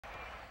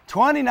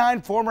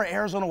29 former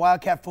Arizona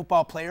Wildcat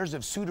football players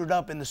have suited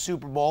up in the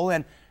Super Bowl,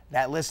 and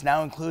that list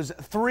now includes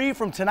 3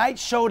 from tonight's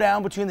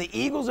showdown between the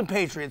Eagles and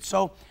Patriots.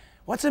 So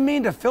what's it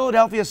mean to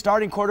Philadelphia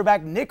starting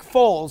quarterback Nick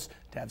Foles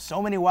to have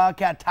so many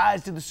Wildcat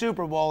ties to the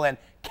Super Bowl and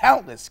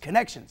countless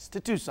connections to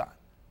Tucson?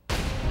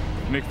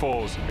 Nick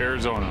Foles,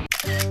 Arizona.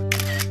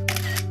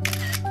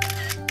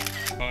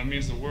 It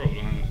means the world.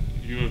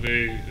 U of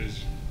A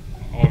is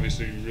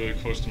obviously really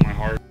close to my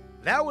heart.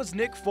 That was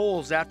Nick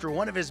Foles after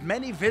one of his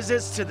many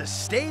visits to the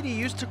state he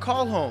used to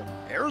call home,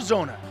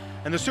 Arizona.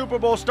 And the Super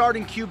Bowl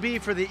starting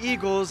QB for the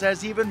Eagles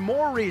has even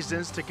more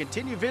reasons to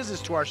continue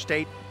visits to our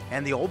state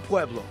and the Old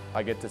Pueblo.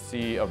 I get to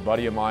see a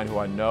buddy of mine who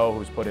I know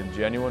who's put in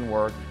genuine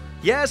work.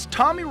 Yes,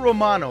 Tommy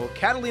Romano,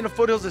 Catalina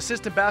Foothills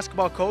assistant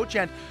basketball coach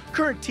and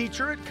current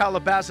teacher at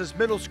Calabasas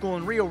Middle School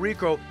in Rio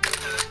Rico,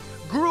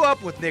 grew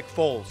up with Nick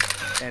Foles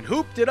and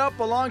hooped it up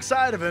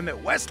alongside of him at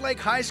Westlake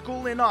High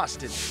School in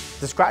Austin.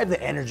 Describe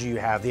the energy you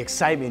have, the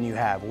excitement you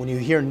have when you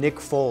hear Nick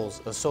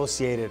Foles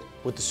associated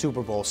with the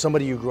Super Bowl,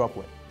 somebody you grew up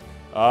with.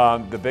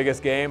 The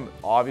biggest game,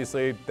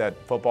 obviously, that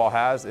football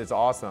has, it's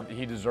awesome.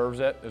 He deserves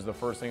it, is the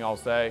first thing I'll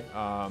say.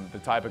 The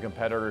type of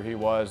competitor he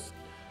was.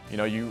 You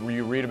know,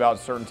 you read about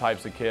certain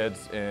types of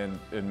kids in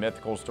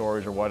mythical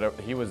stories or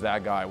whatever. He was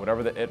that guy.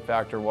 Whatever the it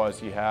factor was,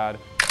 he had.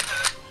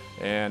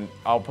 And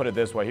I'll put it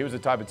this way, he was the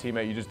type of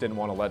teammate you just didn't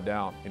want to let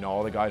down. You know,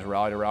 all the guys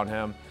rallied around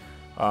him.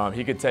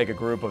 He could take a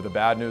group of the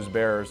Bad News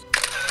Bears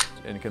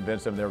and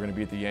convince them they were going to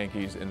beat the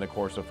Yankees in the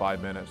course of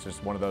 5 minutes.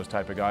 Just one of those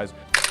type of guys.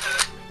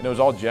 And it was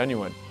all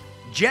genuine.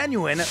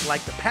 Genuine,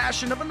 like the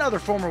passion of another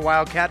former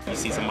Wildcat. You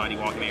see somebody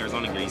walking in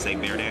Arizona, you say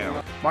bear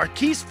down.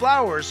 Marquis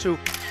Flowers, who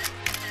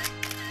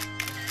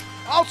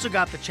also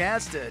got the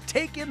chance to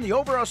take in the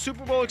overall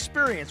Super Bowl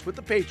experience with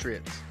the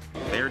Patriots.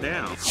 Bear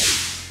down.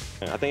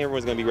 I think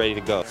everyone's going to be ready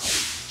to go.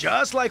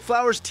 Just like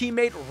Flowers'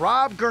 teammate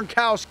Rob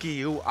Gronkowski,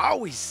 who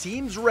always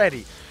seems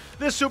ready.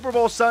 This Super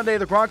Bowl Sunday,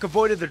 the Gronk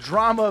avoided the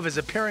drama of his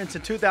appearance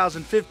in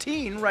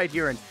 2015 right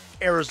here in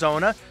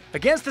Arizona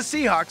against the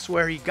Seahawks,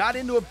 where he got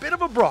into a bit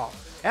of a brawl.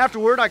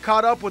 Afterward, I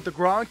caught up with the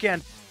Gronk,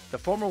 and the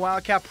former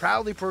Wildcat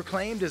proudly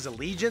proclaimed his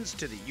allegiance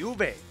to the U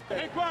of A.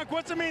 Hey Gronk,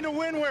 what's it mean to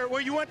win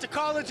where you went to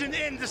college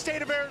in the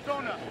state of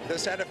Arizona?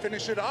 Just had to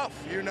finish it off,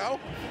 you know?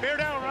 Bear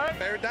down, right?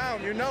 Bear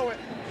down, you know it.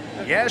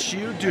 Yes,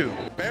 you do.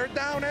 Bear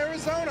down,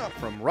 Arizona.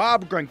 From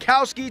Rob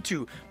Gronkowski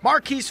to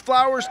Marquis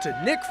Flowers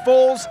to Nick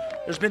Foles,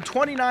 there's been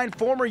 29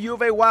 former U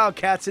of A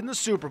Wildcats in the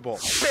Super Bowl.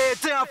 Bear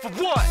down for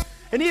what?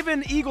 And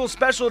even Eagles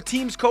special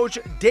teams coach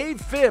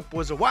Dave Phipp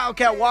was a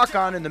Wildcat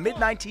walk-on in the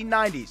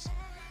mid-1990s.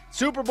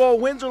 Super Bowl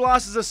wins or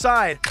losses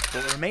aside,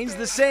 what remains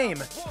the same,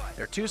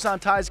 their Tucson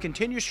ties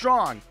continue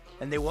strong,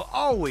 and they will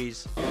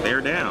always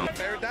bear down.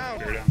 Bear down.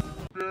 Bear down.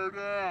 Bear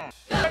down.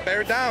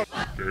 Bear down.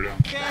 Bear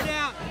down. Bear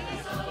down.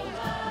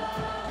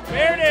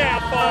 Bear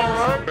down,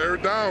 folks. Bear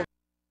down.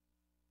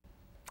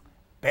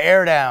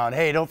 bear down.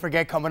 Hey, don't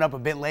forget, coming up a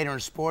bit later in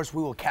sports,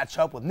 we will catch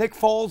up with Nick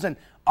Foles and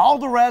all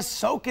the rest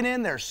soaking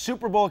in their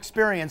Super Bowl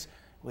experience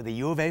with a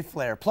U of A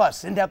flair,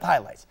 plus in-depth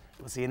highlights.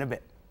 We'll see you in a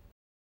bit.